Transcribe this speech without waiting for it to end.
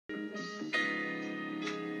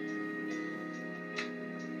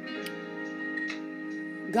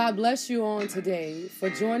God bless you on today for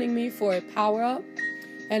joining me for a power up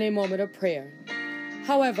and a moment of prayer.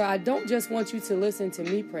 However, I don't just want you to listen to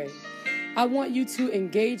me pray. I want you to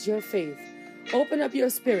engage your faith. Open up your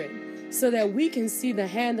spirit so that we can see the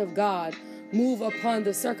hand of God move upon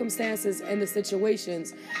the circumstances and the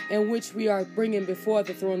situations in which we are bringing before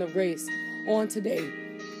the throne of grace on today.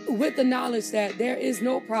 With the knowledge that there is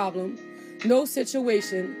no problem, no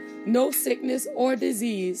situation, no sickness or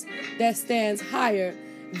disease that stands higher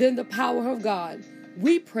than the power of God.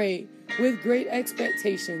 We pray with great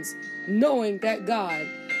expectations, knowing that God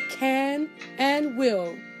can and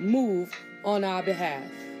will move on our behalf.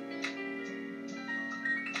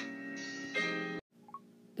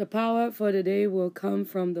 The power for today will come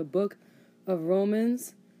from the book of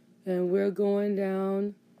Romans, and we're going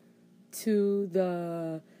down to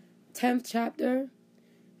the 10th chapter,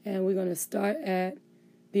 and we're going to start at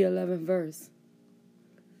the 11th verse.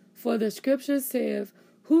 For the scripture saith,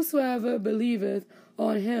 whosoever believeth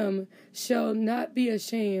on him shall not be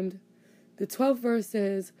ashamed. The 12th verse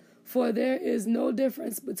says, for there is no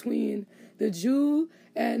difference between the Jew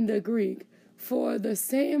and the Greek, for the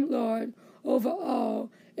same Lord over all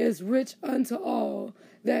is rich unto all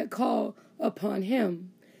that call upon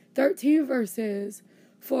him. 13th verse says,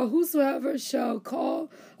 for whosoever shall call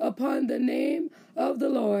upon the name of the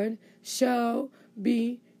Lord shall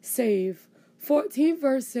be saved. 14th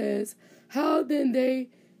verse says, how then they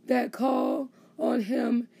that call on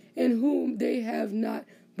him in whom they have not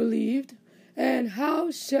believed? And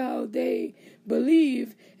how shall they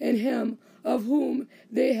believe in him of whom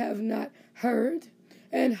they have not heard?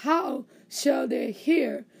 And how shall they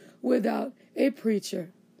hear without a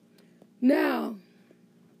preacher? Now,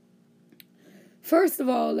 first of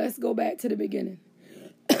all, let's go back to the beginning.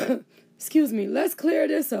 Excuse me, let's clear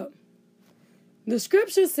this up. The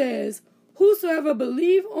scripture says, whosoever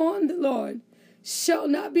believe on the Lord shall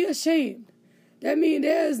not be ashamed. That means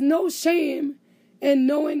there is no shame in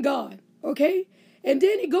knowing God, okay? And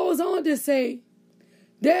then he goes on to say,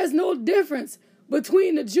 there's no difference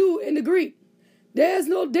between the Jew and the Greek. There's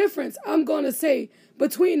no difference, I'm going to say,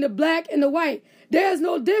 between the black and the white. There's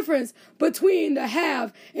no difference between the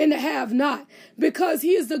have and the have not, because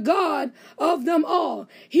he is the God of them all.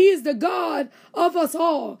 He is the God of us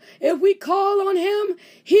all. If we call on him,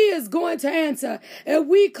 he is going to answer. If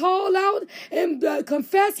we call out and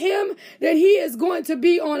confess him, then he is going to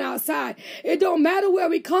be on our side. It don't matter where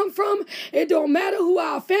we come from. It don't matter who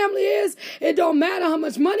our family is. It don't matter how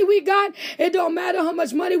much money we got. It don't matter how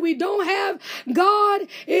much money we don't have. God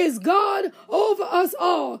is God over us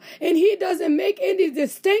all, and he doesn't make any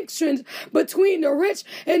distinctions between the rich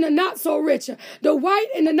and the not so rich, the white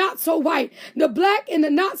and the not so white, the black and the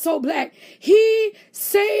not so black. He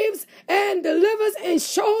saves and delivers and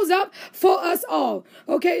shows up for us all.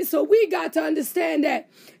 Okay, so we got to understand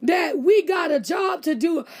that we got a job to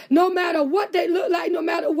do, no matter what they look like, no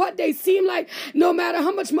matter what they seem like, no matter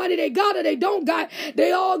how much money they got or they don't got.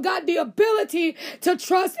 They all got the ability to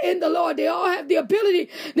trust in the Lord. They all have the ability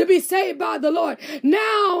to be saved by the Lord.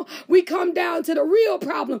 Now we come down to the real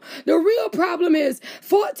problem. The real problem is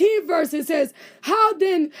 14th verse. It says, how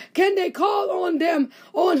then can they call on them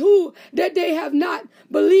on who that they have not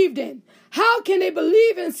believed in? How can they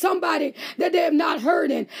believe in somebody that they have not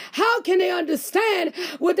heard in? How can they understand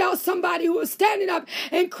without somebody who is standing up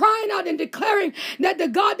and crying out and declaring that the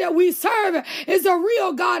God that we serve is a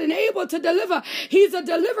real God and able to deliver? He's a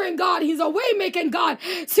delivering God. He's a way-making God.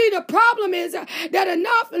 See, the problem is that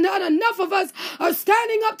not enough of us are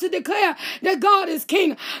standing up to declare that God is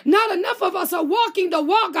King. Not enough of us are walking the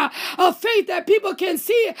walk of faith, that people can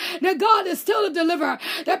see that God is still a deliverer,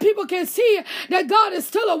 that people can see that God is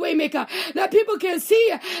still a way-maker, that people can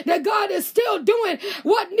see that God is still doing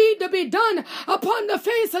what need to be done upon the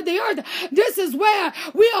face of the earth. This is where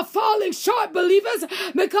we are falling short, believers,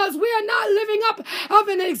 because we are not living up of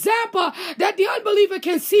an example that the unbeliever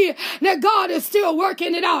can see that God is still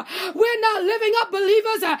working it out. We're not living up,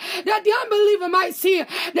 believers, that the unbeliever might see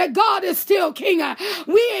that God is still King.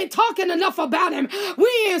 We ain't talking enough about him.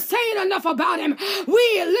 We ain't saying enough about him.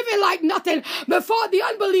 We ain't living like nothing before the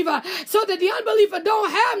unbeliever, so that the unbeliever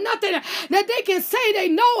don't have nothing that they can say they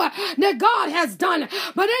know that God has done.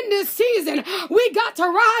 But in this season, we got to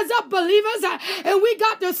rise up, believers, and we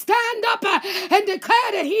got to stand up and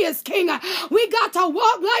declare that he is King. We got to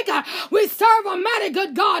walk like we serve a mighty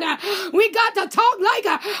good God. We got to talk like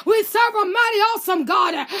we serve a mighty awesome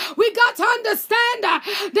God. We got to understand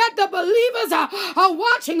that the believers are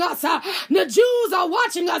watching us. The Jews are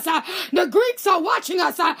watching us. The Greeks are watching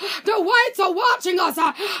us. The whites are watching us.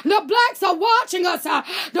 The blacks are watching us.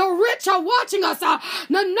 The The rich are watching us.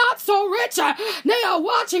 The not so rich, they are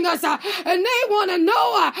watching us, and they want to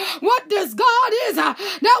know what this God is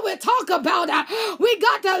that we talk about. We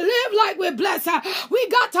got to live like we're blessed. We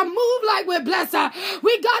got to move like we're blessed.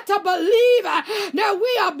 We got to believe that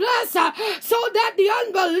we are blessed, so that the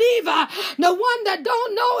unbeliever, the one that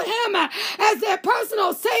don't know him as their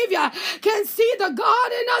personal Savior, can see the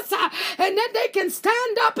God in us, and that they can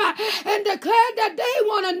stand up and declare that they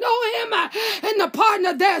want to know him and the pardon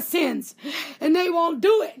of their sins. And they won't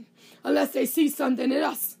do it unless they see something in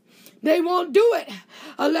us. They won't do it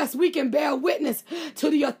unless we can bear witness to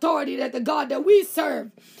the authority that the God that we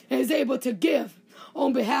serve is able to give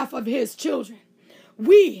on behalf of his children.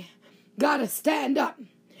 We got to stand up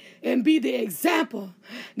and be the example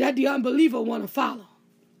that the unbeliever want to follow.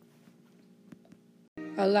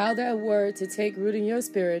 Allow that word to take root in your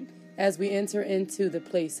spirit as we enter into the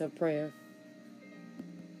place of prayer.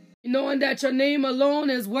 Knowing that your name alone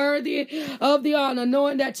is worthy of the honor,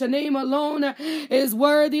 knowing that your name alone is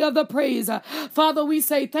worthy of the praise. Father, we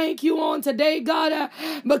say thank you on today, God,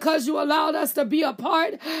 because you allowed us to be a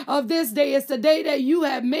part of this day. It's the day that you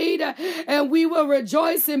have made, and we will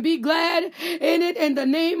rejoice and be glad in it in the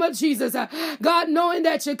name of Jesus. God, knowing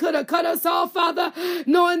that you could have cut us off, Father,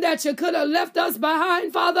 knowing that you could have left us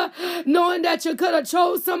behind, Father, knowing that you could have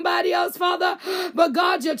chose somebody else, Father, but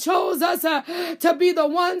God, you chose us to be the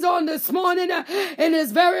ones on this morning in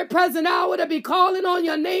this very present hour to be calling on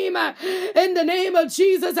your name in the name of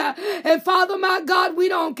Jesus. And Father, my God, we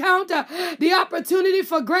don't count the opportunity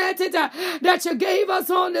for granted that you gave us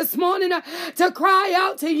on this morning to cry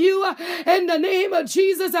out to you in the name of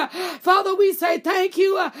Jesus. Father, we say thank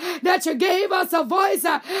you that you gave us a voice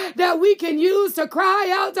that we can use to cry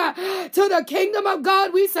out to the kingdom of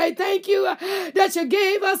God. We say thank you that you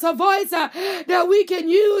gave us a voice that we can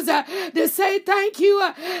use to say thank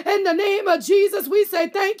you in the name of Jesus. We say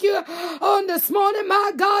thank you on this morning,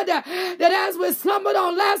 my God, that as we slumbered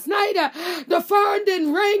on last night, the phone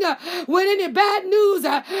didn't ring with any bad news.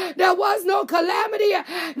 There was no calamity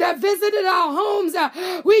that visited our homes.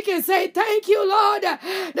 We can say thank you, Lord,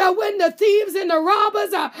 that when the thieves and the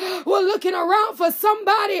robbers were looking around for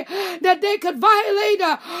somebody that they could violate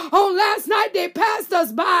on last night, they passed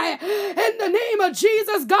us by. In the name of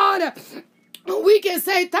Jesus, God, we can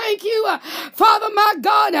say thank you, Father, my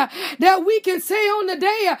God, that we can say on the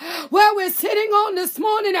day where we're sitting on this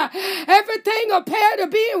morning, everything appeared to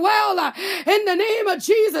be well in the name of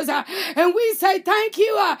Jesus. And we say thank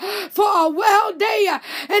you for a well day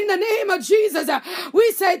in the name of Jesus.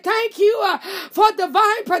 We say thank you for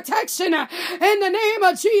divine protection in the name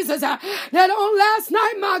of Jesus. That on last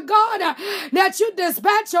night, my God, that you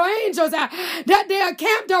dispatched your angels, that they are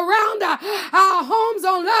camped around our homes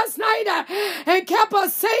on last night, and kept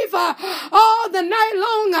us safe all the night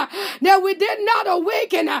long, that we did not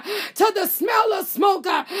awaken to the smell of smoke,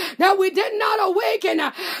 that we did not awaken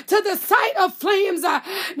to the sight of flames,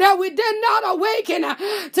 that we did not awaken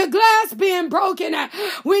to glass being broken,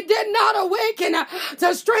 we did not awaken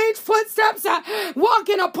to strange footsteps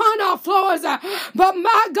walking upon our floors, but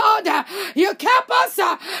my God, you kept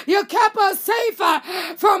us safe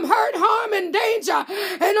from hurt, harm, and danger.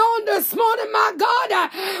 And on this morning, my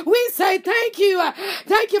God, we say thank you.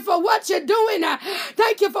 Thank you for what you're doing.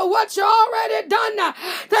 Thank you for what you already done.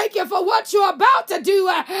 Thank you for what you're about to do,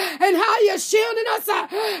 and how you're shielding us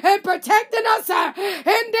and protecting us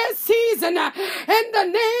in this season. In the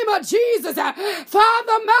name of Jesus,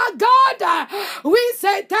 Father, my God, we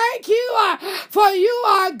say thank you for you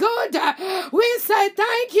are good. We say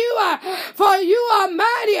thank you for you are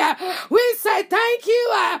mighty. We say thank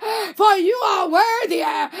you for you are worthy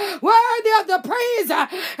of the praise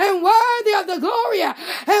and worthy of the glory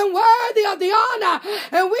and worthy of the honor.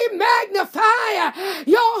 And we magnify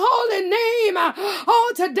your holy name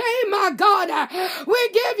on today, my God. We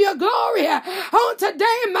give you glory on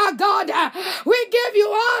today, my God. We give you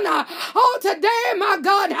honor on today, my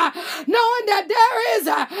God, knowing that there is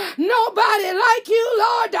nobody like you,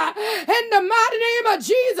 Lord, in the mighty name of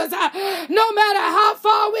Jesus. No matter how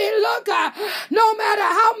far we look, no matter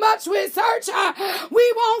how much we search,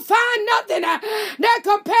 we won't find nothing that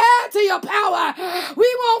compared to your power. We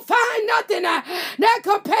won't find nothing that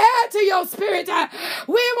compared to your spirit.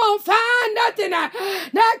 We won't find nothing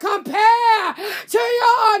that compared to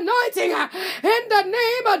your anointing in the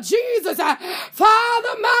name of Jesus.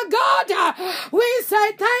 Father, my God, we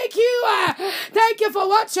say thank you. Thank you for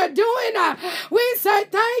what you're doing. We say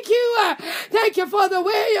thank you. Thank you for the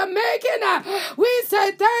way you're making. We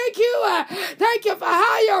say thank you. Thank you for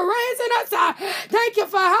how you're raising us. Thank you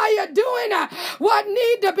for how you're doing what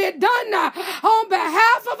need to be done on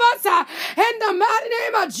behalf of us. In the mighty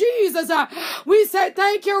name of Jesus, we say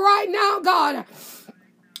thank you right now, God.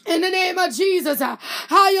 In the name of Jesus,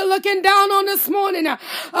 how you're looking down on this morning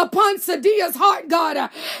upon Sadia's heart, God.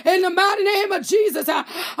 In the mighty name of Jesus,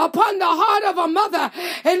 upon the heart of a mother.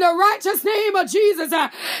 In the righteous name of Jesus.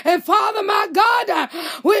 And Father, my God,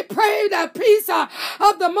 we pray that peace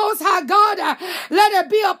of the Most High God, let it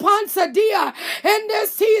be upon Sadia in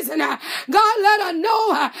this season. God, let her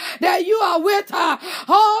know that you are with her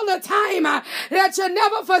all the time, that you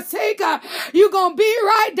never forsake her. You're going to be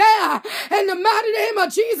right there in the mighty name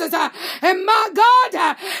of Jesus. And my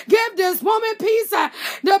God, give this woman peace,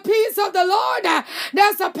 the peace of the Lord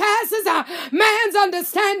that surpasses man's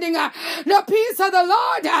understanding, the peace of the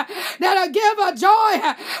Lord that'll give her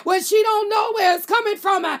joy when she don't know where it's coming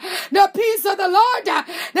from, the peace of the Lord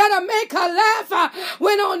that'll make her laugh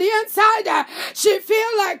when on the inside she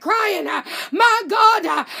feel like crying. My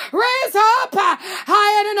God, raise her up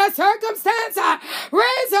higher than a circumstance,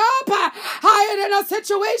 raise her up higher than a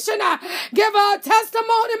situation, give her a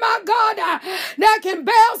testimony, my God, that can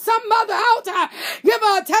bail some mother out. Give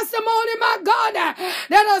her a testimony, my God,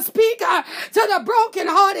 that'll speak to the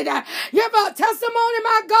brokenhearted. Give her a testimony,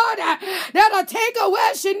 my God, that'll take her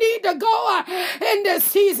where she need to go in this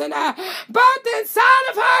season. Birth inside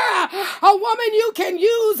of her a woman you can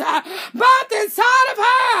use. Birth inside of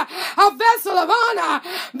her a vessel of honor.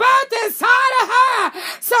 Birth inside of her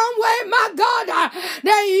some way, my God,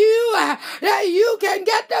 that you can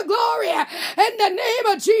get the glory in the name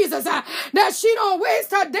of Jesus. That she don't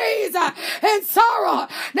waste her days in sorrow,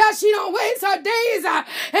 that she don't waste her days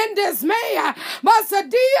in dismay, but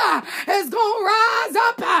Sadia is gonna rise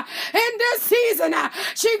up in this season.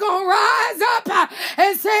 She gonna rise up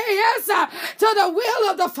and say yes to the will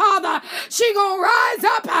of the Father. She gonna rise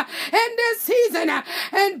up in this season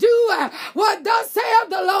and do what thus saith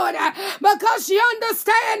the Lord, because she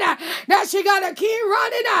understand that she gotta keep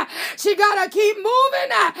running, she gotta keep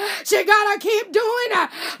moving, she gotta keep doing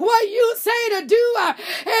what you say to do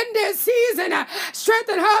in this season.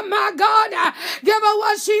 Strengthen her, my God. Give her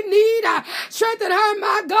what she need. Strengthen her,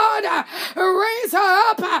 my God. Raise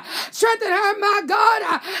her up. Strengthen her, my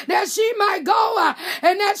God, that she might go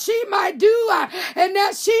and that she might do and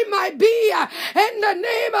that she might be in the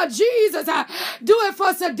name of Jesus. Do it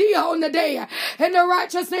for Sadia on the day in the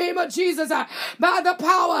righteous name of Jesus, by the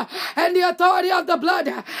power and the authority of the blood.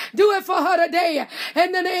 Do it for her today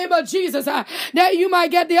in the name of Jesus, that you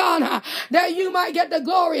might get the honor, that you might get the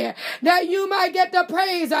glory, that you might get the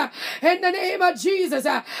praise in the name of Jesus.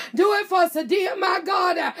 Do it for Sadia, my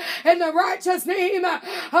God, in the righteous name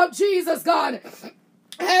of Jesus, God.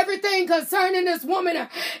 Everything concerning this woman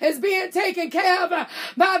is being taken care of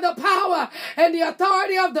by the power and the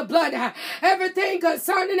authority of the blood. Everything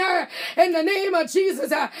concerning her in the name of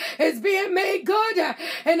Jesus is being made good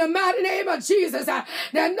in the mighty name of Jesus. That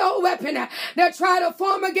no weapon that try to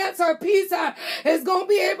form against her peace is going to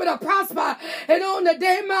be able to prosper. And on the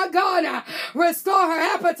day, my God, restore her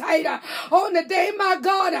appetite. On the day, my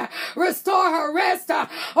God, restore her rest.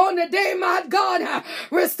 On the day, my God,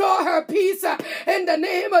 restore her peace in the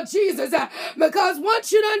name of Jesus, because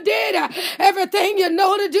once you done did everything you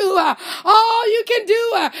know to do, all you can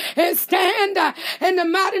do is stand in the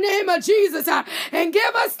mighty name of Jesus and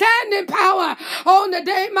give us standing power on the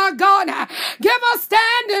day, my God. Give us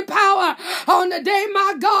standing power on the day,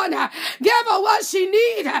 my God. Give her what she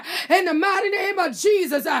need in the mighty name of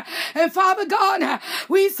Jesus. And Father God,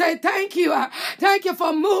 we say thank you. Thank you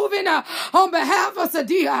for moving on behalf of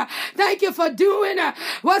Sadia. Thank you for doing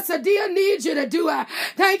what Sadia needs you to do.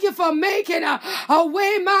 Thank you for making a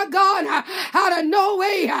way, my God, out of no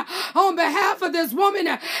way on behalf of this woman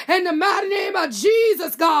in the mighty name of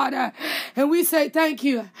Jesus, God. And we say thank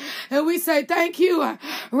you. And we say thank you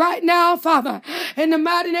right now, Father, in the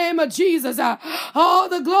mighty name of Jesus. All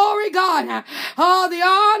the glory, God, all the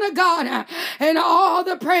honor, God, and all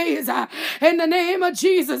the praise in the name of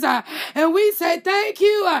Jesus. And we say thank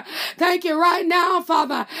you. Thank you right now,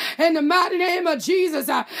 Father, in the mighty name of Jesus.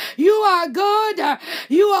 You are good.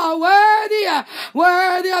 You are worthy,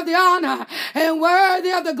 worthy of the honor and worthy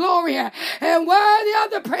of the glory and worthy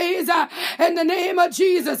of the praise in the name of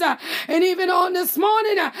Jesus. And even on this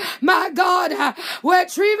morning, my God, where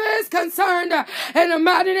Treva is concerned, in the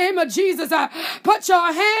mighty name of Jesus, put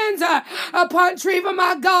your hands hands upon Treva,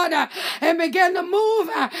 my God, and begin to move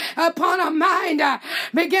upon her mind.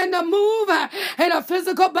 Begin to move in her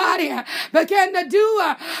physical body. Begin to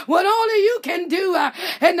do what only you can do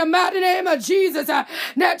in the mighty name of Jesus. That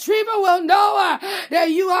Treva will know that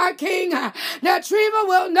you are King. That Treva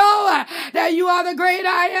will know that you are the great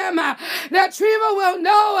I am. That Treva will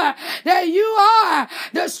know that you are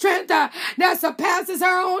the strength that surpasses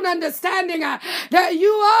her own understanding. That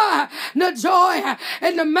you are the joy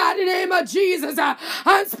in the mighty name of Jesus.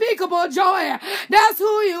 Unspeakable joy. That's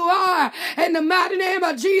who you are in the mighty name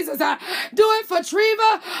of Jesus. Do it for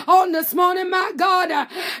Treva on this morning, my God.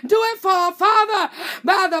 Do it for her, Father,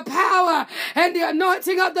 by the power and the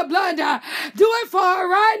anointing of the blood. Do it for her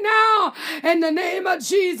right now in the name of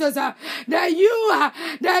Jesus. That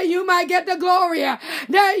you might get the glory.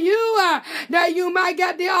 That you might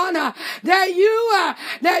get the honor. That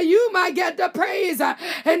you might get the praise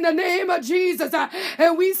in the name of Jesus.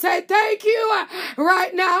 And we say thank you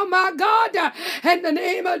right now, my God, in the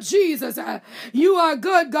name of Jesus. You are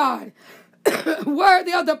good, God.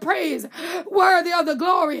 Worthy of the praise, worthy of the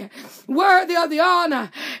glory, worthy of the honor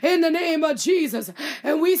in the name of Jesus.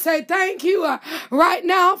 And we say thank you right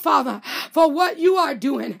now, Father, for what you are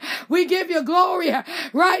doing. We give you glory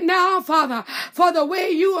right now, Father, for the way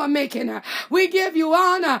you are making her. We give you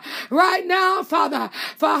honor right now, Father,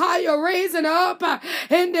 for how you're raising her up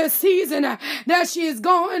in this season, that she is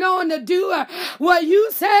going on to do what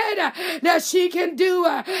you said that she can do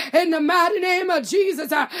in the mighty name of Jesus,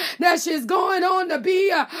 that she's going on to be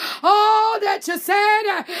all that you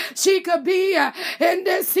said she could be in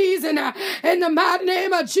this season in the mighty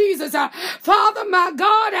name of Jesus. Father, my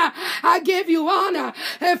God, I give you honor,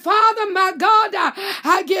 and Father, my God,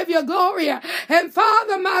 I give you glory, and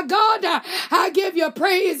Father, my God, I give you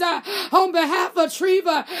praise on behalf of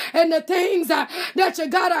Treva and the things that you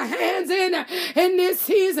got her hands in this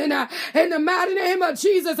season in the mighty name of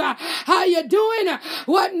Jesus. How you doing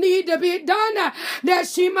what need to be done that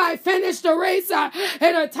she might finish the race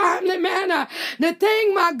in a timely manner. The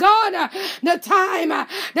thing, my God, the time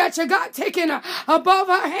that you got taken above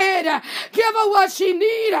her head, give her what she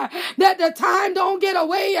need, that the time don't get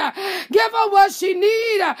away. Give her what she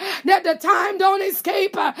need, that the time don't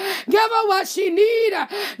escape. Give her what she need,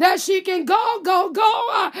 that she can go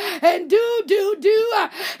and do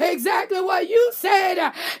exactly what you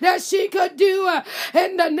said that she could do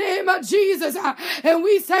in the name of Jesus. And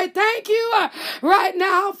we say thank you right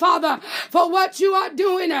now, Father, for what you are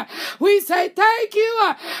doing. We say thank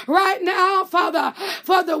you right now, Father,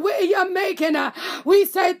 for the way you're making. We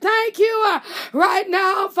say thank you right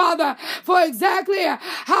now, Father, for exactly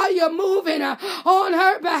how you're moving on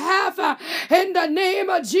her behalf in the name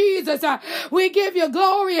of Jesus. We give you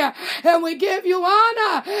glory and we give you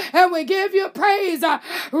honor and we give you praise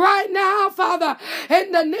right now, Father,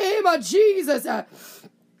 in the name of Jesus.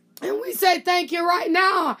 And we say thank you right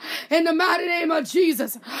now in the mighty name of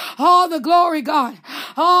Jesus. All the glory, God.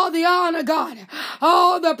 All the honor, God.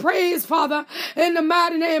 All the praise, Father, in the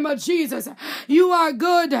mighty name of Jesus. You are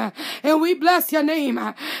good and we bless your name.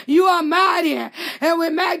 You are mighty and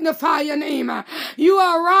we magnify your name. You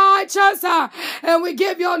are righteous and we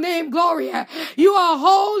give your name glory. You are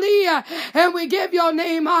holy and we give your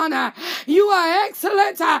name honor. You are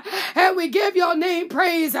excellent and we give your name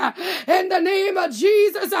praise. In the name of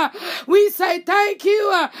Jesus, we say thank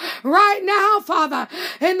you right now, Father,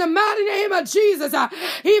 in the mighty name of Jesus.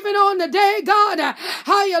 Even on the day, God,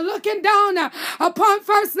 how you're looking down upon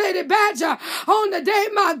First Lady Badger on the day,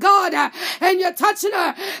 my God, and you're touching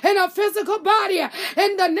her in her physical body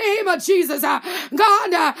in the name of Jesus.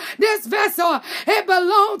 God, this vessel, it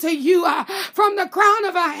belongs to you from the crown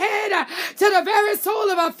of her head to the very sole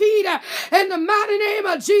of her feet in the mighty name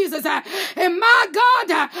of Jesus. And my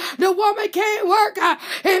God, the woman can't work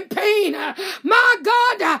in pain. My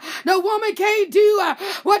God, the woman can't do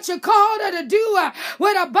what you called her to do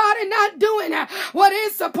with her body not doing what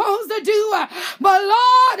it's supposed to do. But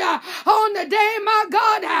Lord, on the day, my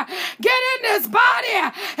God, get in this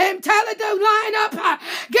body and tell it to line up.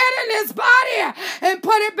 Get in this body and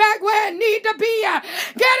put it back where it need to be.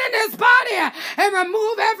 Get in this body and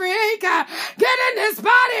remove every ache. Get in this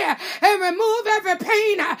body and remove every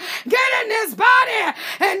pain. Get in this body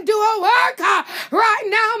and do a work right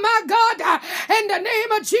now, my God, in the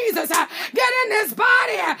name of Jesus. Get in this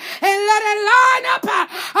body and let it line up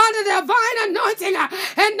under the divine anointing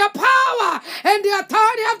and the power and the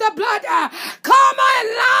authority of the blood. Come in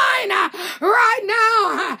line right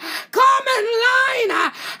now. Come in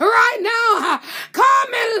line right now.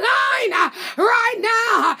 Come in line right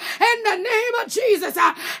now in the name of Jesus.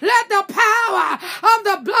 Let the power of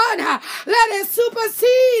the blood, let it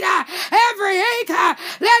supersede every ache.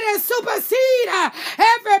 Let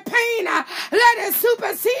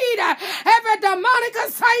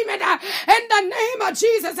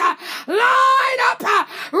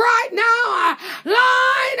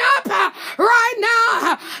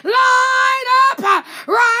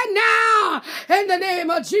the name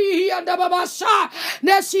of Jesus,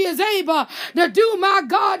 that she is able to do, my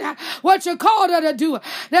God, what you called her to do,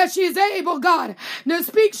 that she's able, God, to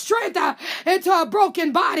speak strength into a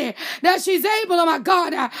broken body, that she's able, oh my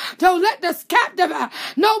God, to let the captive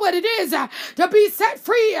know what it is to be set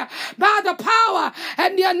free by the power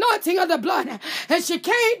and the anointing of the blood. And she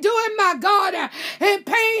can't do it, my God, in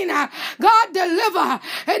pain. God, deliver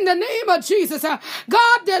in the name of Jesus.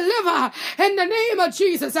 God, deliver in the name of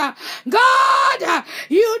Jesus. God,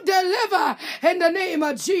 you deliver in the name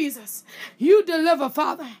of Jesus. You deliver,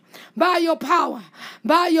 Father, by your power,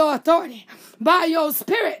 by your authority, by your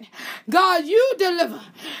spirit. God, you deliver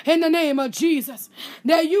in the name of Jesus,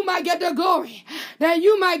 that you might get the glory, that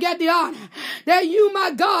you might get the honor, that you,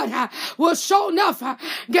 my God, will show enough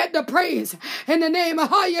get the praise in the name of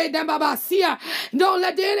Haye. Don't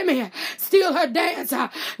let the enemy steal her dance.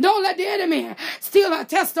 Don't let the enemy steal her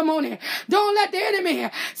testimony. Don't let the enemy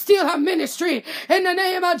steal her ministry in the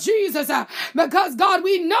name of Jesus, because God,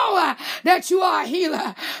 we know that you are a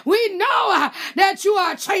healer. We know that you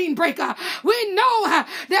are a chain breaker. We know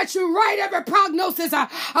that you write every prognosis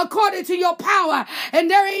according to your power, and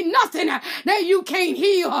there ain't nothing that you can't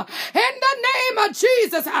heal. In the name of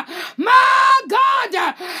Jesus, my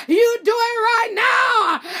God, you do it right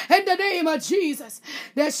now in the name of Jesus,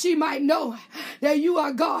 that she might know that you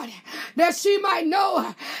are God, that she might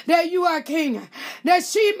know that you are King, that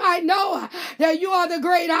she might know that you are the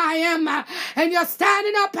great I am, and you're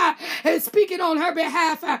standing up and speaking on her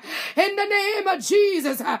behalf in the name of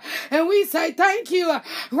Jesus. And we say thank you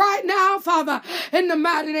right now, Father, in the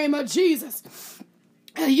mighty name of Jesus.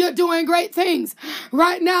 You're doing great things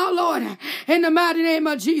right now, Lord, in the mighty name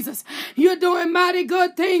of Jesus. You're doing mighty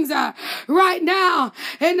good things right now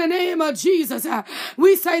in the name of Jesus.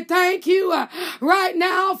 We say thank you right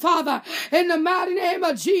now, Father, in the mighty name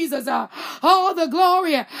of Jesus. All the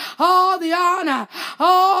glory, all the honor,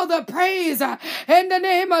 all the praise in the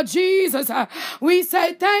name of Jesus. We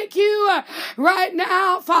say thank you right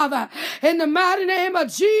now, Father, in the mighty name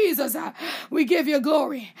of Jesus. We give you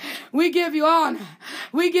glory. We give you honor.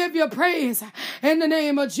 We give you praise in the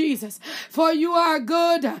name of Jesus. For you are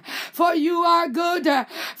good. For you are good.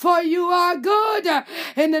 For you are good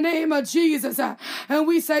in the name of Jesus. And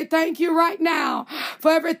we say thank you right now for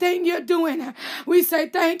everything you're doing. We say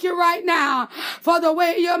thank you right now for the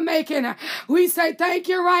way you're making. We say thank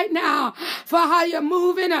you right now for how you're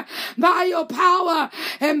moving by your power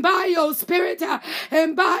and by your spirit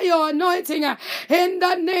and by your anointing in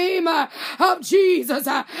the name of Jesus.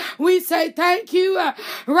 We say thank you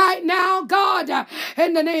right now, God,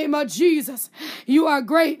 in the name of Jesus. You are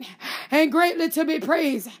great and greatly to be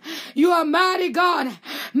praised. You are mighty God.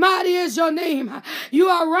 Mighty is your name. You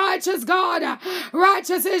are righteous God.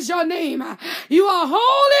 Righteous is your name. You are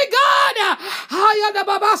holy God.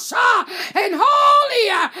 And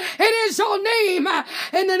holy it is your name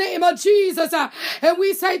in the name of Jesus. And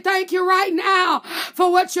we say thank you right now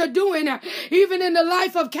for what you're doing, even in the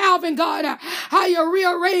life of Calvin, God, how you're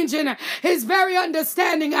rearranging his very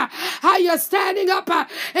understanding, how you're standing up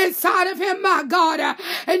inside of him, my God,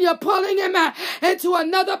 and you're pulling him into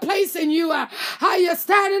another place in you, how you're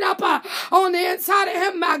standing up on the inside of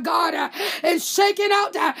him, my God, and shaking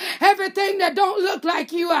out everything that don't look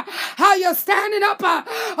like you, how you're standing up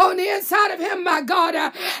on the inside of him, my God,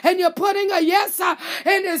 and you're putting a yes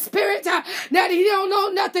in his spirit that he don't know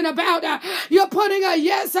nothing about. You're putting a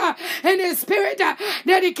yes in his spirit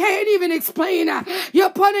that he can't even explain.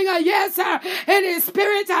 You're putting a yes in his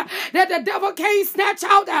spirit that the devil can't snatch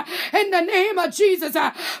out in the name of Jesus.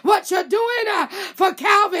 What you're doing for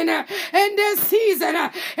Calvin in this season,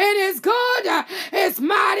 it is good. It's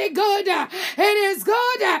mighty good. It is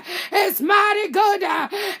good. It's mighty good.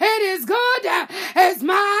 It is good. It's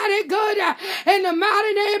mighty good. In the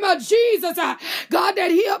mighty name of Jesus, God,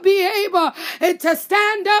 that he'll be able to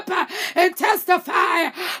stand up and testify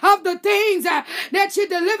of the things that you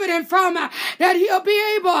delivered him from, that he'll be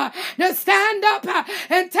able to stand up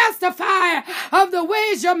and testify of the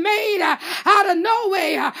ways you made out of no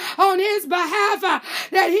way on his behalf,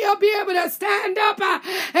 that he'll be able to stand up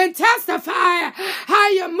and testify how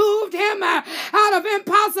you moved him out of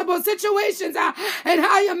impossible situations and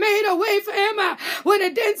how you made a way for him when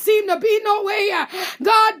it didn't seem to be no way.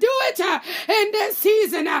 God, do it in this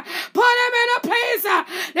season. Put him in a place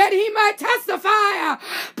that he might testify.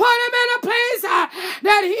 Put him in a place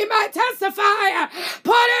that he might testify.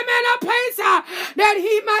 Put him in a place that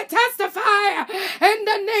he might testify in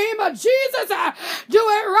the name of Jesus. Do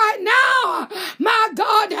it right now, my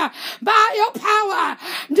God, by your power.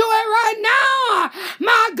 Do it right now,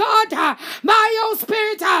 my God, by your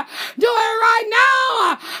spirit. Do it right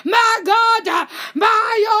now, my God,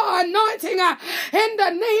 by your anointing in the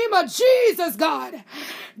name of Jesus, God.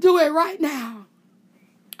 Do it right now.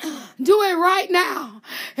 Do it right now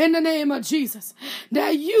in the name of Jesus,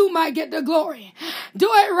 that you might get the glory. Do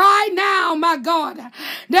it right now, my God,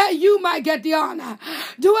 that you might get the honor.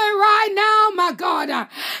 Do it right now, my God,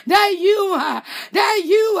 that you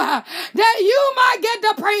might get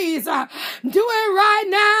the praise. Do it right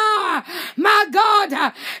now, my God,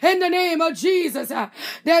 in the name of Jesus,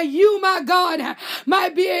 that you, my God,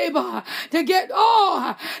 might be able to get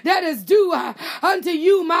all that is due unto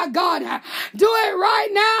you, my God. Do it right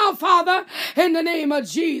now, Father, in the name of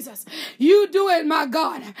Jesus. You do it, my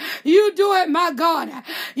God. You do it, my God.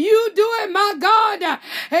 You do it, my God,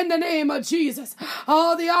 in the name of Jesus.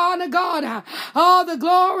 All the honor, God. All the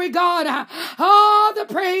glory, God. All the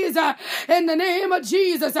praise in the name of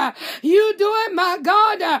Jesus. You do it, my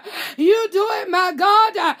God. You do it, my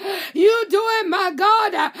God. You do it, my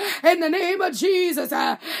God, in the name of Jesus.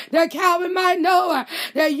 That Calvin might know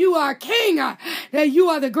that you are King, that you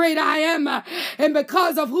are the great I am. And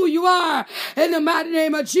because of who you are, in the mighty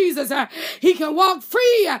name of Jesus, he can walk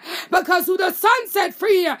free, because who the Son set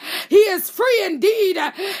free, he is free indeed.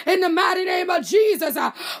 In the mighty name of Jesus,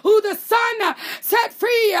 who the Son set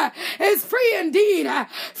free is free indeed.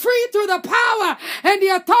 Free through the power and the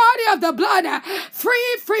authority of the blood.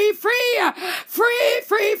 Free, free, free, free,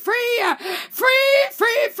 free, free, free,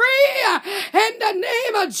 free, free. In the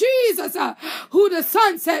name of Jesus, who the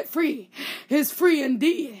Son set free is free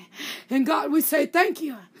indeed. And God, we say thank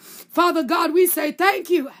you. Father God, we say thank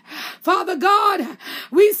you. Father God,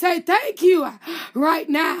 we say thank you right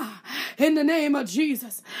now in the name of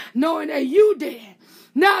Jesus, knowing that you did it.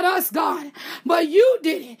 Not us, God, but you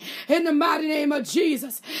did it in the mighty name of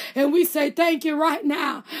Jesus. And we say thank you right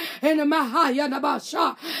now in the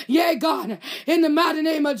yeah, God, in the mighty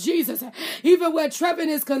name of Jesus. Even where Trevin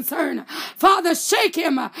is concerned, Father, shake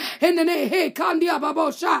him in the name. Hey,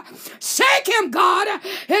 shake him, God,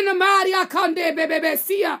 in the mighty shake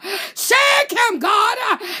him, God,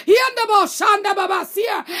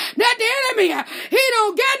 that the enemy, he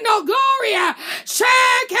don't get no glory.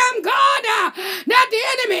 Shake him, God, that the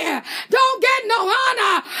enemy don't get no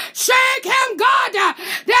honor. Shake him, God, that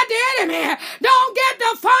the enemy don't get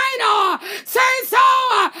the final say so.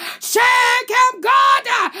 Shake him, God,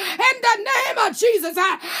 in the name of Jesus.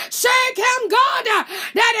 Shake him, God,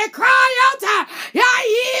 that he cry out, I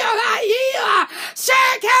yield.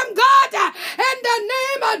 Shake him, God, in the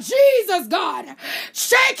name of Jesus, God.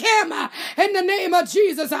 Shake him in the name of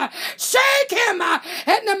Jesus. Shake him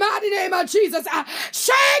in the mighty name of Jesus.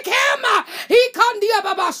 Shake him.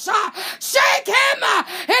 Shake him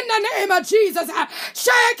in the name of Jesus.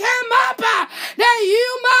 Shake him up that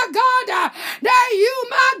you,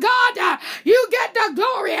 my God, you get the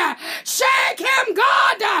glory. Shake him,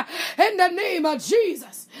 God, in the name of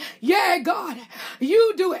Jesus. Yeah, God,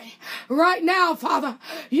 you do it right now, Father.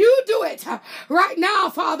 You do it right now,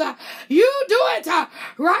 Father. You do it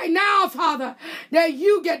right now, Father, that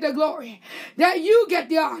you get the glory, that you get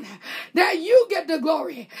the honor, that you get the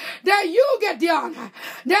glory, that you get the honor,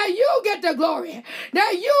 that you get the glory,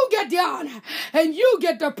 that you get the honor, and you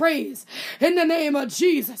get the praise in the name of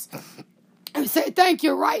Jesus. And say thank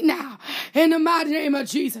you right now in the mighty name of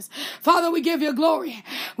Jesus. Father, we give you glory.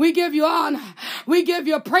 We give you honor. We give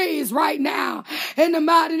you praise right now in the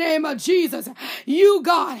mighty name of Jesus. You,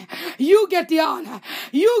 God, you get the honor.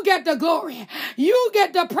 You get the glory. You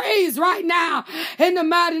get the praise right now in the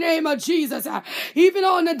mighty name of Jesus. Even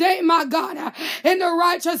on the day, my God, in the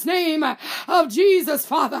righteous name of Jesus,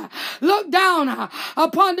 Father, look down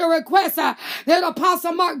upon the request that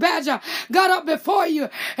Apostle Mark Badger got up before you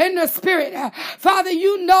in the spirit. Father,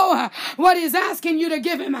 you know what he's asking you to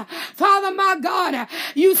give him. Father, my God,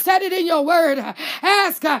 you said it in your word.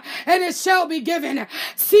 Ask and it shall be given.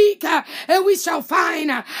 Seek and we shall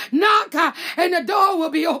find. Knock and the door will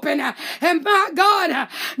be open. And my God,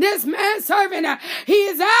 this man servant, he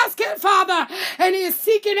is asking, Father, and he is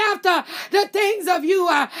seeking after the things of you.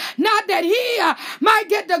 Not that he might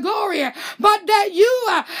get the glory, but that you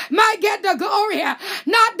might get the glory.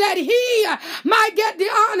 Not that he might get the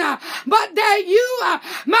honor, but that you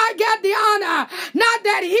might get the honor. Not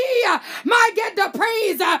that he might get the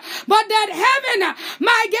praise, but that heaven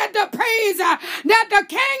might get the praise. That the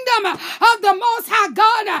kingdom of the Most High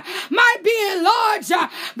God might be enlarged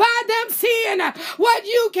by them seeing what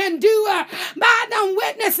you can do, by them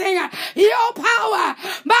witnessing your power,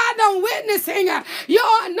 by them witnessing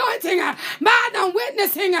your anointing, by them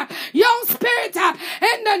witnessing your spirit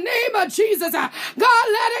in the name of Jesus. God,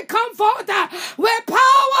 let it come forth with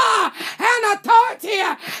power and authority.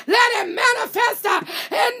 Let it manifest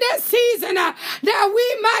in this season that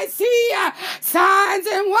we might see signs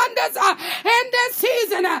wonders in this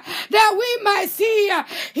season, that we might see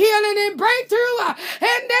healing and breakthrough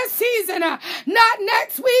in this season, not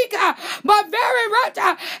next week, but very much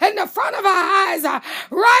in the front of our eyes,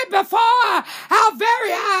 right before our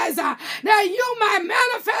very eyes, that you might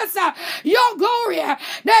manifest your glory,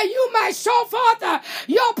 that you might show forth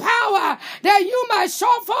your power, that you might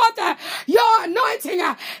show forth your anointing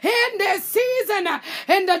in this season,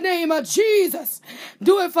 in the name of Jesus.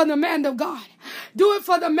 Do it for the man of God. Do it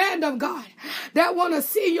for the man of God that want to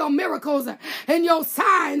see your miracles and your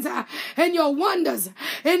signs and your wonders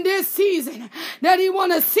in this season, that he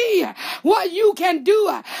want to see what you can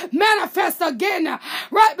do manifest again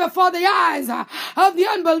right before the eyes of the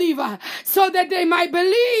unbeliever, so that they might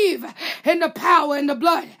believe in the power and the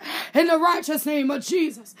blood in the righteous name of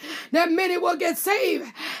Jesus, that many will get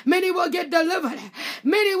saved, many will get delivered,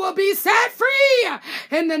 many will be set free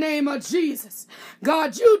in the name of Jesus.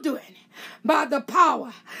 God, you do it by the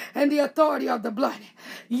power and the authority of the blood.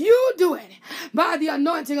 You do it by the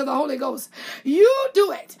anointing of the Holy Ghost. You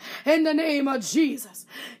do it in the name of Jesus.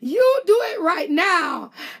 You do it right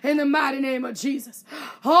now in the mighty name of Jesus.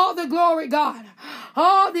 All the glory, God.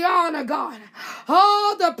 All the honor, God.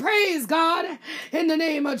 All the praise, God, in the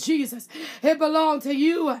name of Jesus. It belongs to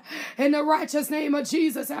you in the righteous name of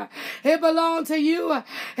Jesus. It belongs to you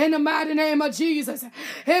in the mighty name of Jesus.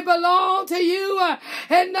 It belongs to you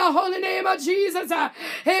in the holy name of Jesus.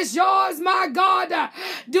 It's yours, my God.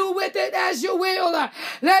 Do with it as you will.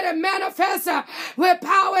 Let it manifest with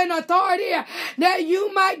power and authority, that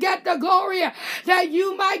you might get the glory, that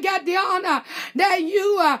you might get the honor, that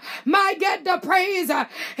you might get the praise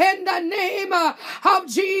in the name of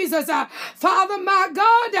Jesus. Father, my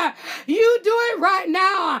God, you do it right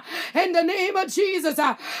now in the name of Jesus.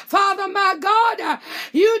 Father, my God,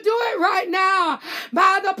 you do it right now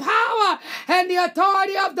by the power and the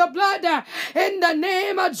authority of the blood in the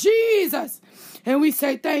name of Jesus. And we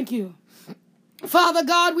say thank you. Father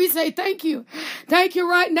God, we say thank you. Thank you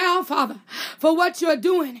right now, Father, for what you are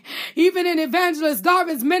doing, even in Evangelist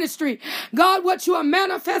Garvin's ministry. God, what you are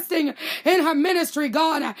manifesting in her ministry,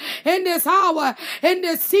 God, in this hour, in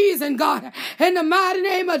this season, God, in the mighty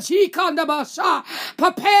name of Jesus.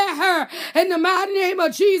 Prepare her in the mighty name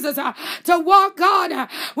of Jesus to walk, God,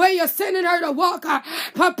 where you're sending her to walk.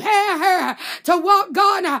 Prepare her to walk,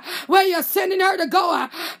 God, where you're sending her to go.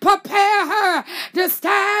 Prepare her to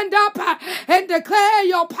stand up and declare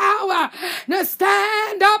your power, to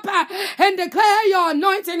stand up and declare your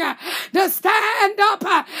anointing, to stand up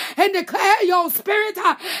and declare your spirit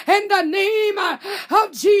in the name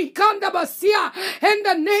of Jesus, in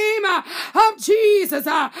the name of Jesus.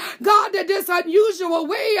 God, that this unusual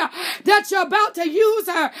way that you're about to use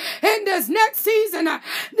her in this next season,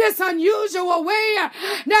 this unusual way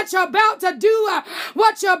that you're about to do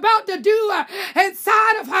what you're about to do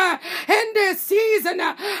inside of her in this season,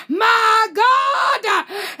 my God,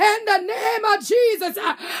 in the name of Jesus,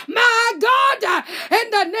 my God, in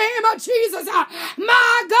the name of Jesus,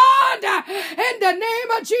 my God, in the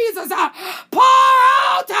name of Jesus, pour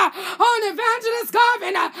out on Evangelist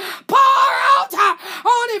Garvin, pour out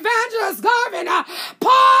on Evangelist Garvin,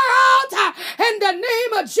 pour out in the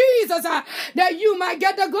name of Jesus, that you might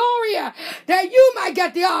get the glory, that you might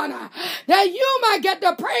get the honor, that you might get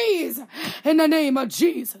the praise in the name of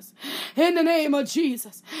Jesus. In the name of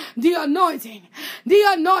Jesus, the anointing,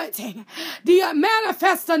 the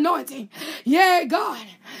manifest anointing. Yeah, God.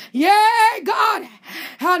 Yeah, God.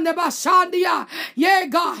 And the Bashandia. Yeah,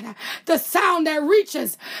 God. The sound that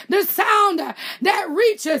reaches. The sound that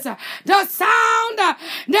reaches. The sound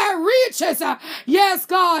that reaches. Yes,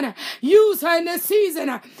 God. Use her in this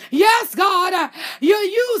season. Yes, God. You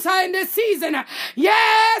use her in this season.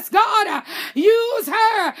 Yes, God. Use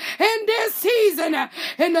her in this season.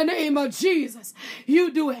 In the name of Jesus.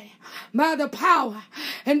 You do it by the power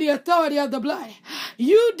and the authority of the blood.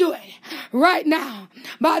 You do it right now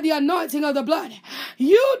by the anointing of the blood.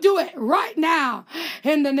 You do it right now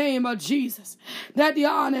in the name of Jesus, that the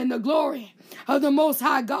honor and the glory of the Most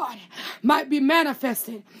High God might be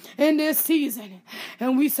manifested in this season.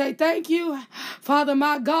 And we say thank you, Father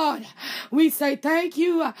my God. We say thank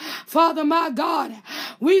you, Father my God.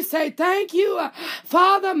 We say thank you,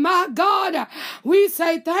 Father my God. We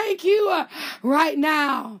say thank you right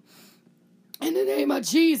now. In the name of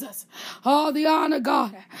Jesus, all the honor,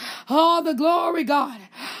 God, all the glory, God,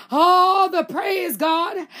 All the praise,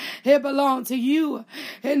 God, it belongs to you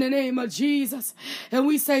in the name of Jesus. And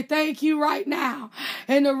we say thank you right now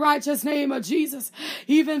in the righteous name of Jesus.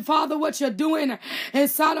 Even, Father, what you're doing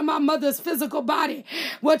inside of my mother's physical body,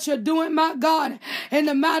 what you're doing, my God, in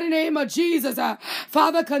the mighty name of Jesus.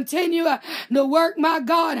 Father, continue to work, my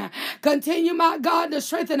God. Continue, my God, to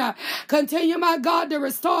strengthen her. Continue, my God, to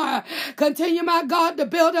restore her. Continue, my God, to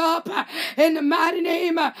build her up in the mighty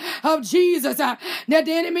name of Jesus. That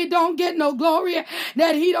the enemy don't get no glory,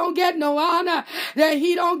 that he don't get no honor, that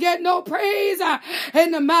he don't get no praise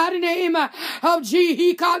in the mighty name of Jesus.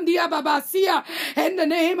 In the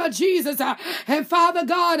name of Jesus. And Father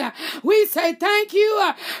God, we say thank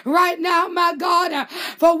you right now, my God,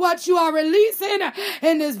 for what you are releasing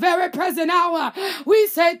in this very present hour. We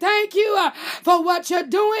say thank you for what you're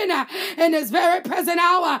doing in this very present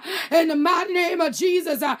hour in the mighty name of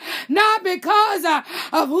Jesus. Not because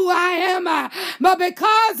of who I am, but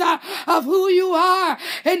because of who you are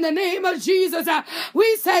in the name of Jesus.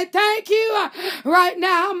 We say thank you right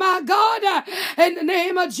now, my God, in the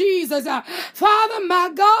name of Jesus. Father, my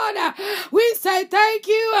God, we say thank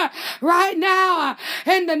you right now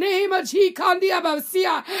in the name of Jesus.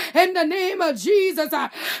 In the name of Jesus,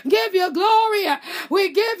 give you glory,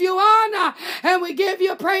 we give you honor, and we give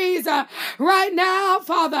you praise right now,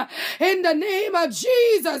 Father, in the name of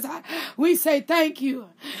Jesus. We say thank you.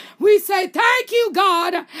 We say thank you,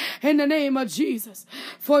 God, in the name of Jesus,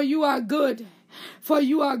 for you are good, for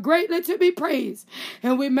you are greatly to be praised,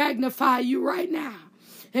 and we magnify you right now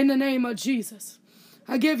in the name of Jesus.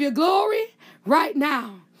 I give you glory right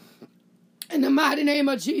now in the mighty name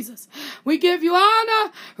of Jesus. We give you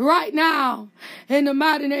honor right now in the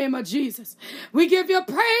mighty name of Jesus. We give you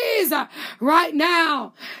praise right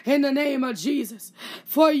now in the name of Jesus.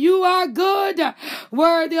 For you are good,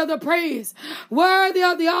 worthy of the praise, worthy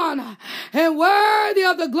of the honor, and worthy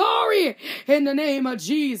of the glory in the name of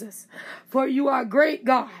Jesus. For you are great,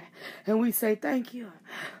 God, and we say thank you.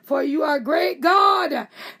 For you are great, God,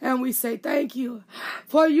 and we say thank you.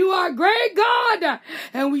 For you are great, God,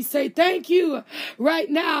 and we say thank you right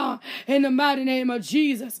now in the mighty name of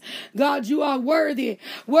Jesus. God, you are worthy,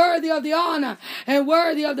 worthy of the honor and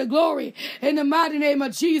worthy of the glory in the mighty name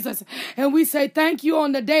of Jesus. And we say thank you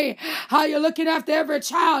on the day, how you're looking after every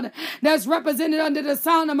child that's represented under the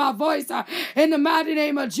sound of my voice in the mighty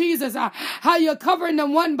name of Jesus. How you're covering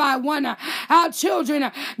them one by one, our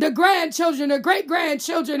children, the grandchildren, the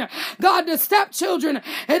great-grandchildren, God, the stepchildren,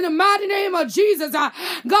 in the mighty name of Jesus.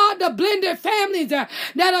 God, the blended families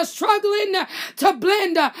that are struggling to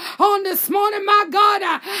blend on this morning, my God,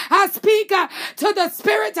 I speak to the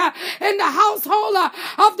spirit in the household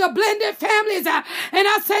of the blended families, and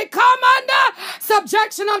I say, come under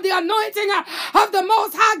subjection of the anointing of the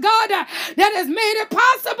Most High God that has made it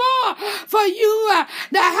possible for you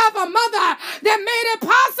to have a mother, that made it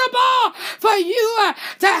possible for you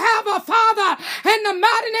to have a father in the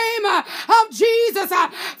mighty name of Jesus.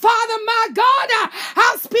 Father, my God,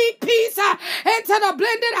 I speak peace into the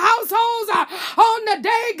blended households on the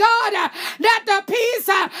day, God, that the peace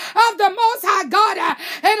of the Most High God,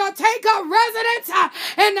 it'll take up residence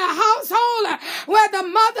in the household where the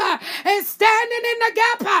mother is standing in the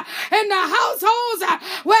gap, in the households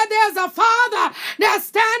where there's a father that's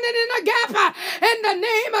standing in the gap, in the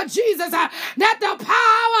name of Jesus, that the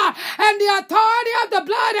power and the authority of the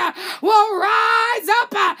blood will rise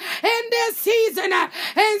up in this season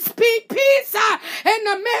and speak peace in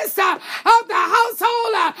the midst of the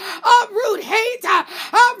household. Uproot hate,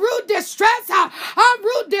 uproot distress,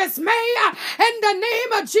 uproot dismay in the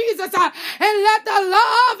name of Jesus, and let the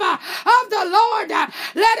love of the Lord,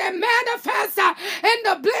 let it manifest in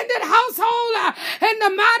the blended household in the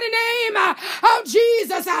mighty name of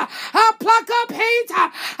Jesus. I pluck up hate,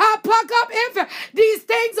 I pluck up these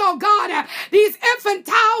things, oh God, these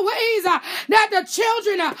infantile ways that the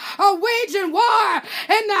children are waging war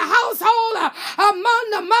in the household among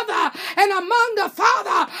the mother and among the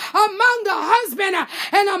father, among the husband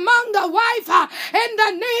and among the wife. In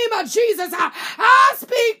the name of Jesus, I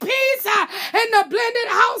speak peace in the blended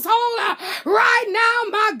household right now,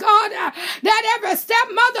 my God, that every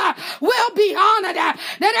stepmother will be honored,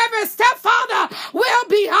 that every stepfather will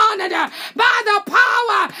be honored by the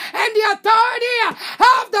power and the authority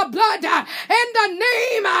of the blood. In the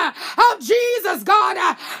name of Jesus, God,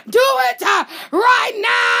 do it right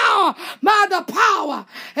now by the power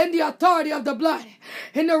and the authority of the blood.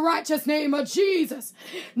 In the righteous name of Jesus,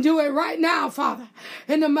 do it right now, Father,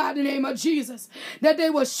 in the mighty name of Jesus, that they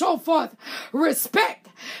will show forth respect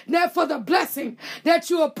that for the blessing that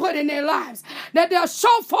you have put in their lives, that they'll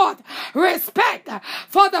show forth respect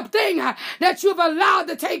for the thing that you've allowed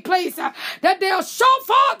to take place, that they'll show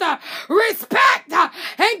forth respect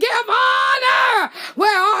and give honor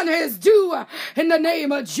where honor is due in the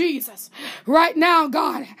name of Jesus. Right now,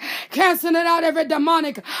 God, canceling out every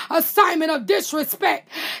demonic assignment of disrespect,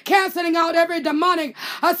 canceling out every demonic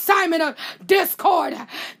assignment of discord,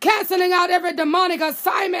 canceling out every demonic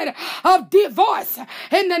assignment of divorce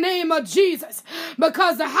in the name of Jesus,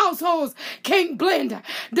 because the households can't blend.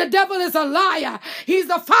 The devil is a liar. He's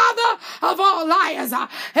the father of all liars.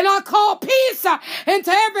 And I call peace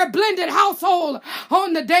into every blended household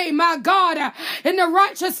on the day, my God, in the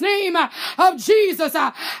righteous name of Jesus.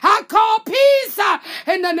 I call peace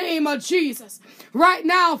in the name of Jesus. Right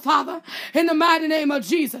now, Father, in the mighty name of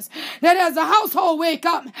Jesus, that as the household wake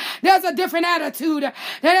up, there's a different attitude. That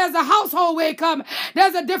as the household wake up,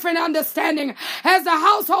 there's a different understanding. As the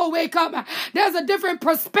household wake up, there's a different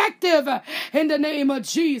perspective in the name of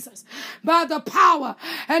Jesus. By the power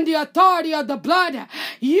and the authority of the blood,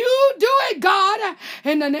 you do it, God,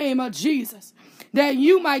 in the name of Jesus. That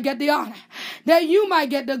you might get the honor, that you might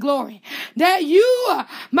get the glory, that you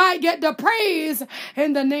might get the praise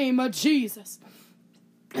in the name of Jesus.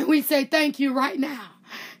 And we say thank you right now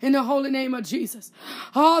in the holy name of Jesus.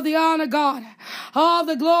 All the honor, God, all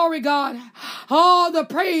the glory, God, all the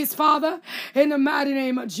praise, Father, in the mighty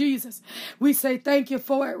name of Jesus. We say thank you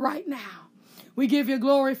for it right now. We give you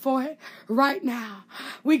glory for it right now.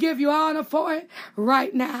 We give you honor for it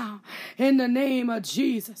right now. In the name of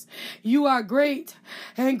Jesus. You are great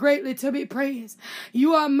and greatly to be praised.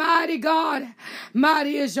 You are mighty God.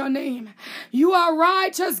 Mighty is your name. You are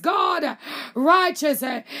righteous God. Righteous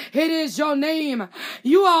it is your name.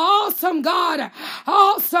 You are awesome God.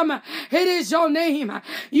 Awesome it is your name.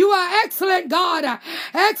 You are excellent God.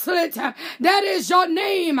 Excellent. That is your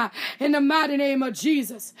name. In the mighty name of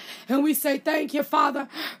Jesus. And we say thank you, Father,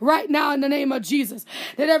 right now in the name of Jesus,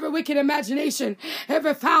 that every wicked imagination,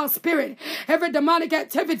 every foul spirit, every demonic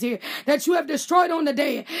activity that you have destroyed on the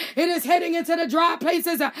day, it is heading into the dry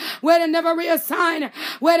places where they never reassign,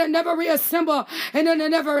 where they never reassemble, and then they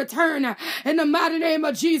never return. In the mighty name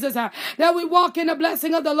of Jesus, that we walk in the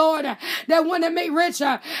blessing of the Lord, that one that make rich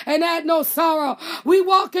and add no sorrow. We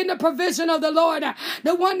walk in the provision of the Lord,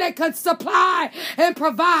 the one that can supply and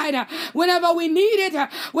provide whenever we need it,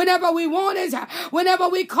 whenever we want it. Whenever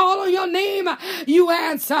we call on your name, you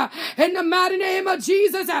answer. In the mighty name of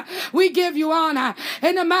Jesus, we give you honor.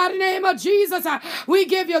 In the mighty name of Jesus, we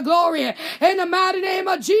give you glory. In the mighty name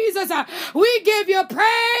of Jesus, we give you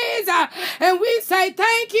praise. And we say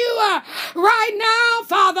thank you right now,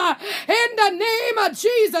 Father. In the name of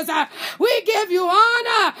Jesus, we give you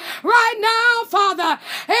honor right now, Father.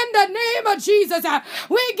 In the name of Jesus,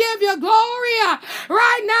 we give you glory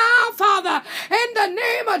right now, Father. In the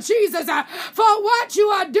name of Jesus, for what you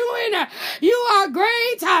are doing. You are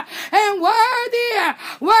great and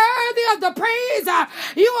worthy of the praise.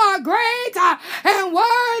 You are great and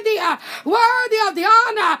worthy of the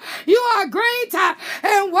honor. You are great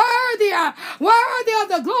and worthy of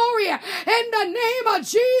the glory. In the name of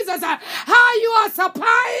Jesus, how you are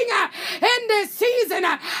supplying in this season,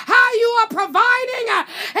 how you are providing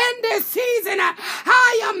in this season,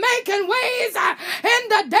 how you're making ways in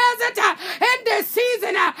the desert in this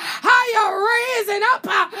season, how you're raising up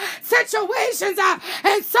situations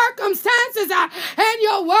and circumstances, and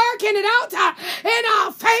you're working it out in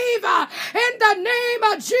our favor in the name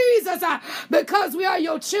of Jesus, because we are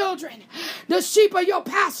your children, the sheep of your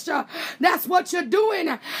pasture. That's what you're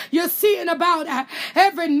doing. You're seeing about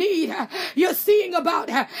every need. You're seeing about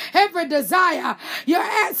every desire. You're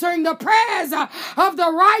answering the prayers of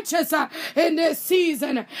the righteous in this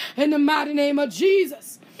season in the mighty name of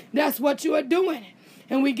Jesus. That's what you are doing.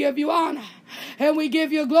 And we give you honor, and we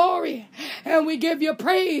give you glory, and we give you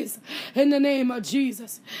praise in the name of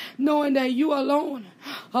Jesus, knowing that you alone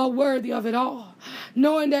are worthy of it all,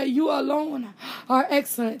 knowing that you alone are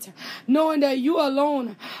excellent, knowing that you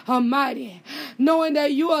alone are mighty, knowing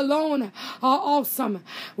that you alone are awesome.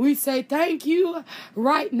 We say thank you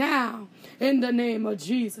right now in the name of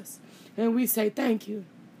Jesus, and we say thank you,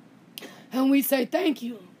 and we say thank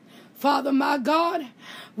you. Father, my God,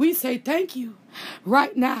 we say thank you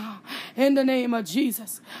right now in the name of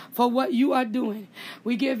Jesus for what you are doing.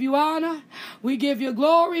 We give you honor, we give you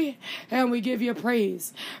glory, and we give you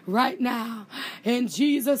praise right now in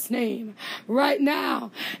Jesus' name. Right now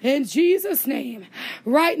in Jesus' name.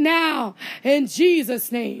 Right now in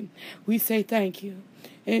Jesus' name. We say thank you.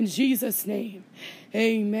 In Jesus' name.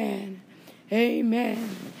 Amen. Amen.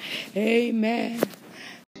 Amen.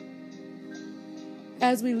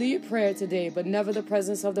 As we lead prayer today, but never the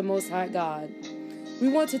presence of the Most High God, We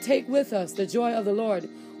want to take with us the joy of the Lord,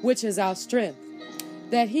 which is our strength,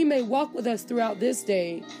 that he may walk with us throughout this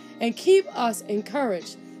day and keep us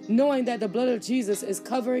encouraged, knowing that the blood of Jesus is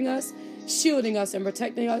covering us, shielding us, and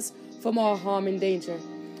protecting us from all harm and danger.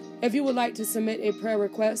 If you would like to submit a prayer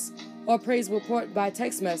request or praise report by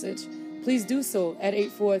text message, please do so at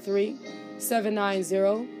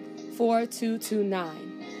 843-790-4229.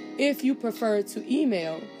 If you prefer to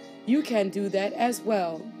email, you can do that as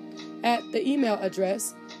well at the email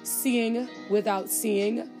address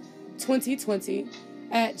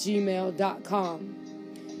seeingwithoutseeing2020@gmail.com.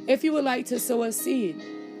 If you would like to sow a seed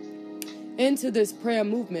into this prayer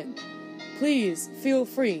movement, please feel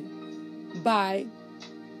free by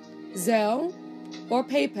Zelle or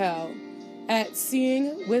PayPal at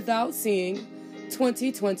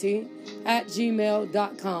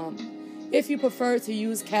seeingwithoutseeing2020@gmail.com. If you prefer to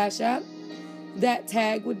use Cash App, that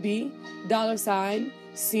tag would be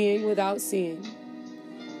 $seeing without seeing.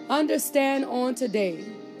 Understand on today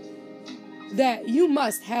that you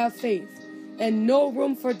must have faith and no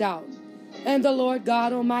room for doubt. And the Lord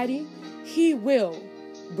God Almighty, he will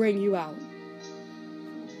bring you out.